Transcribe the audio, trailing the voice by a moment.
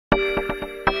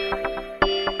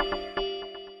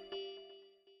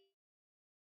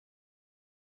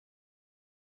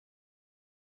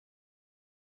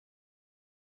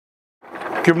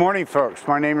Good morning, folks.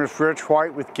 My name is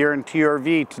Rich.White with Guaranty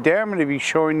RV. Today I'm going to be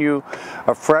showing you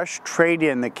a fresh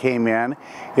trade-in that came in.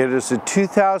 It is a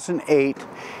 2008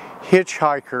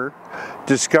 HitchHiker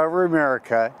Discover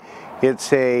America.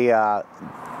 It's a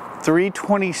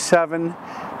 327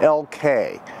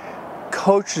 LK.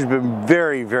 Coach has been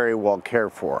very, very well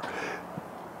cared for.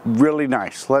 Really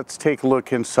nice. Let's take a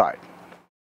look inside.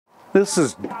 This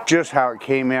is just how it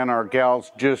came in. Our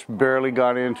gals just barely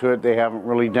got into it. They haven't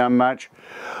really done much.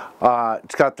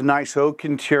 It's got the nice oak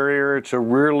interior. It's a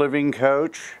rear living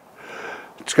coach.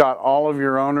 It's got all of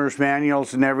your owner's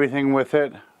manuals and everything with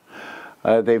it.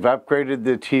 They've upgraded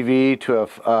the TV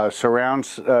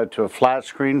to a flat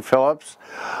screen Philips.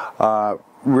 Rear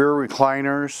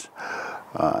recliners.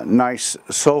 Nice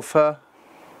sofa.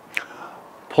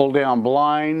 Pull down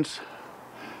blinds.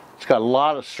 It's got a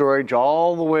lot of storage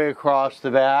all the way across the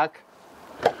back.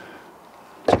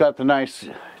 It's got the nice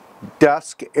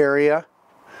desk area,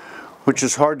 which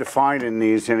is hard to find in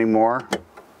these anymore,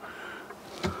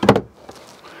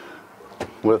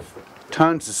 with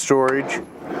tons of storage.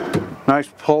 Nice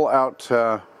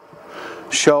pull-out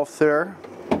shelf there.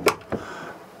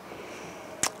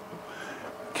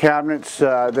 Cabinets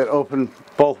that open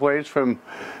both ways from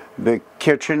the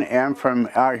kitchen and from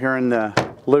out here in the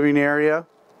living area.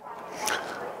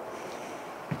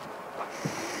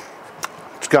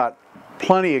 It's got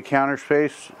plenty of counter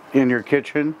space in your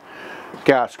kitchen.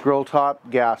 Gas grill top,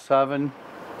 gas oven,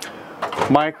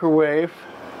 microwave,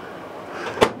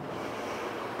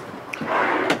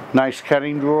 nice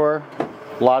cutting drawer,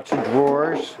 lots of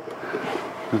drawers,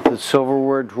 the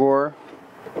silverware drawer,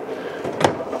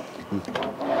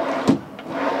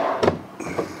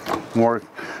 more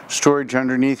storage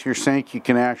underneath your sink. You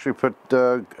can actually put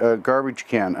a garbage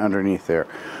can underneath there.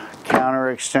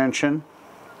 Counter extension.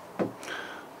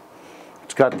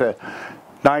 It's got the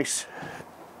nice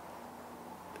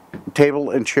table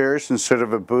and chairs instead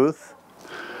of a booth.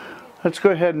 Let's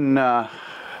go ahead and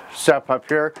step up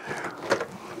here.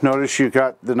 Notice you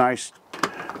got the nice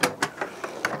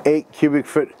 8 cubic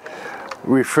foot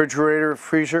refrigerator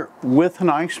freezer with an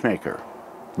ice maker.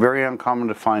 Very uncommon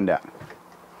to find that.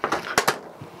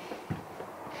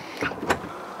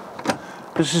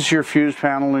 This is your fuse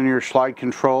panel and your slide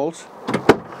controls.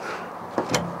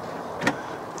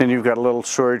 Then you've got a little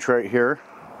storage right here.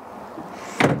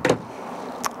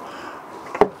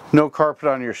 No carpet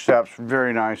on your steps,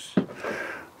 very nice.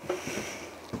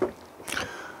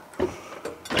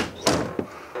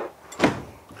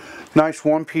 Nice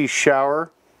one-piece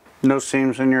shower, no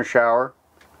seams in your shower.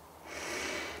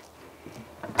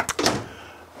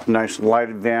 Nice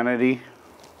lighted vanity,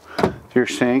 your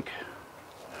sink.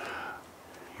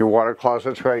 Your water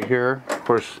closet's right here. Of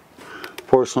course,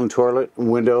 porcelain toilet,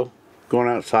 window going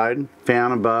outside,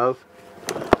 fan above,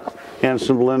 and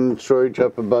some linen storage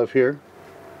up above here.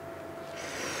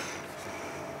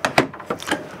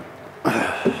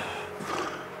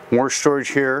 More storage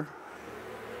here.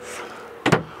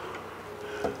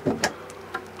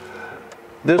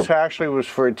 This actually was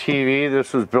for a TV.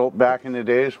 This was built back in the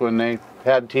days when they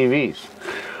had TVs.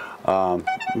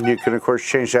 You can of course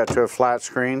change that to a flat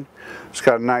screen. It's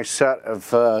got a nice set of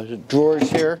drawers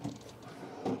here.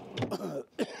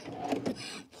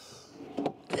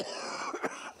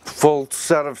 Full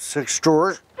set of 6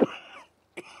 drawers.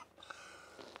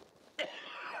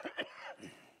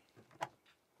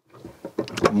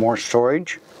 More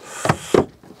storage.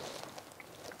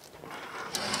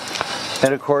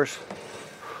 And of course,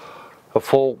 a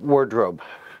full wardrobe.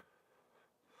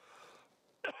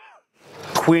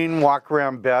 Queen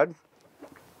walk-around bed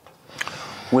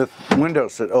with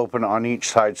windows that open on each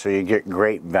side so you get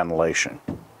great ventilation.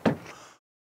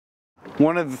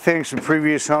 One of the things the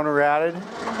previous owner added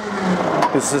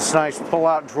is this nice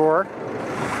pull-out drawer.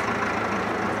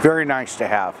 Very nice to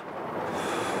have.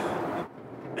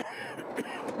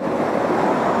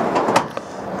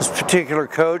 This particular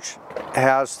coach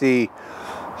has the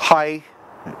high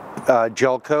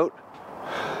gel coat.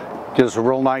 Gives a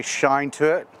real nice shine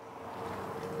to it.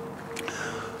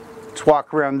 Let's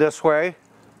walk around this way.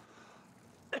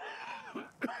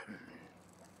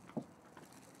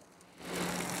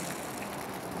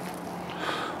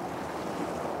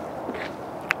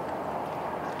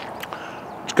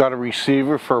 It's got a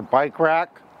receiver for a bike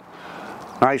rack.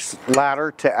 Nice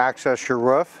ladder to access your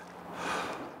roof.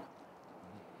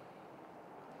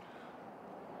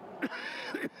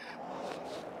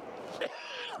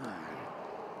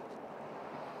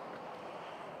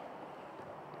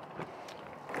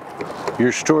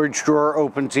 Your storage drawer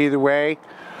opens either way.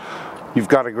 You've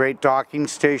got a great docking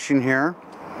station here.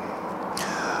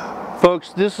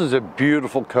 Folks, this is a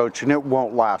beautiful coach and it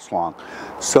won't last long.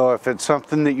 So if it's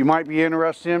something that you might be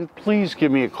interested in, please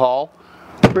give me a call.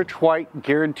 Rich.White,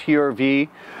 Guaranty RV. You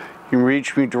can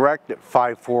reach me direct at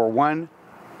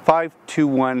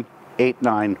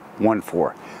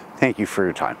 541-521-8914. Thank you for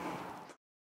your time.